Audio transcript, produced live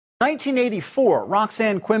1984,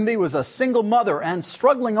 Roxanne Quimby was a single mother and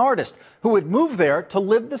struggling artist who had moved there to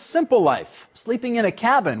live the simple life, sleeping in a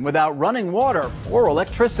cabin without running water or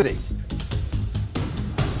electricity.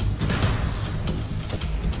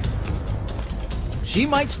 She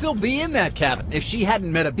might still be in that cabin if she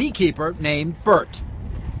hadn't met a beekeeper named Burt.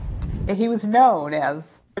 He was known as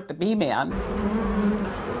the bee man.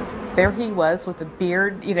 There he was with a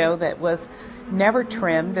beard, that was never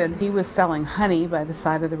trimmed, and he was selling honey by the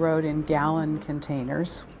side of the road in gallon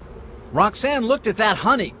containers. Roxanne looked at that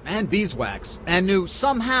honey and beeswax and knew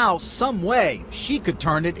somehow, some way, she could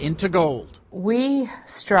turn it into gold. We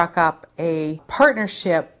struck up a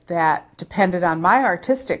partnership that depended on my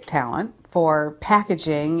artistic talent for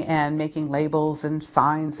packaging and making labels and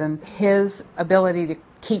signs, and his ability to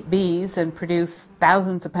keep bees and produce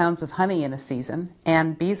thousands of pounds of honey in a season,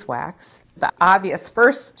 and beeswax. The obvious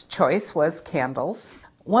first choice was candles.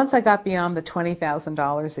 Once I got beyond the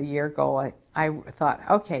 $20,000 a year goal, I thought,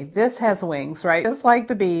 okay, this has wings, right? Just like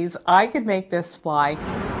the bees, I could make this fly.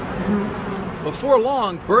 Before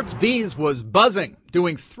long, Burt's Bees was buzzing,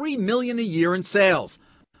 doing $3 million a year in sales.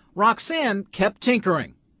 Roxanne kept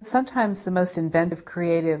tinkering. Sometimes the most inventive,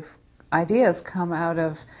 creative ideas come out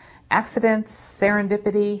of accidents,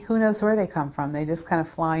 serendipity. Who knows where they come from? They just kind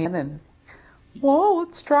of fly in and, whoa,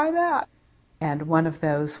 let's try that. And one of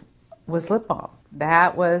those was lip balm.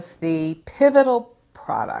 That was the pivotal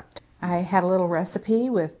product. I had a little recipe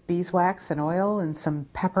with beeswax and oil and some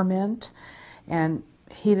peppermint, and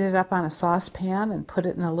heated it up on a saucepan and put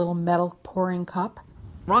it in a little metal pouring cup.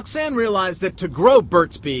 Roxanne realized that to grow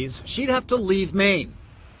Burt's Bees, she'd have to leave Maine.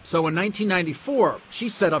 So in 1994, she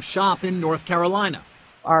set up shop in North Carolina.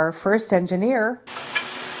 Our first engineer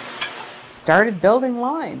started building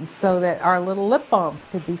lines so that our little lip balms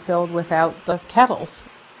could be filled without the kettles.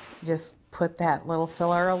 Just put that little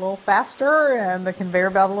filler a little faster and the conveyor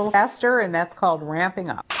belt a little faster, and that's called ramping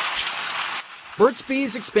up. Burt's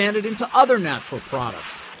Bees expanded into other natural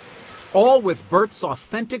products, all with Burt's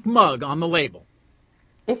authentic mug on the label.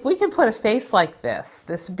 If we can put a face like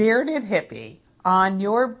this bearded hippie, on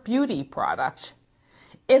your beauty product,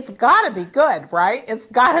 it's got to be good, right? It's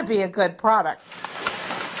got to be a good product.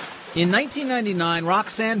 In 1999,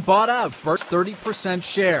 Roxanne bought out Burt's 30%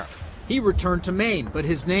 share. He returned to Maine, but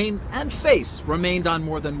his name and face remained on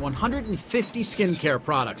more than 150 skincare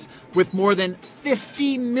products, with more than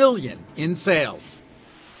 50 million in sales.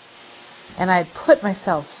 And I put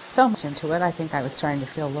myself so much into it, I think I was starting to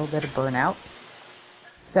feel a little bit of burnout.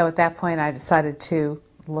 So at that point, I decided to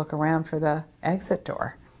look around for the exit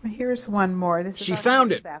door. Here's one more. She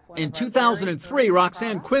found it. In 2003,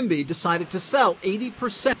 Roxanne Quimby decided to sell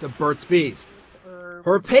 80% of Burt's Bees.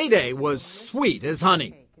 Her payday was sweet as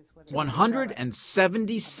honey.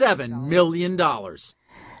 $177 million.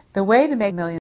 The way to make millions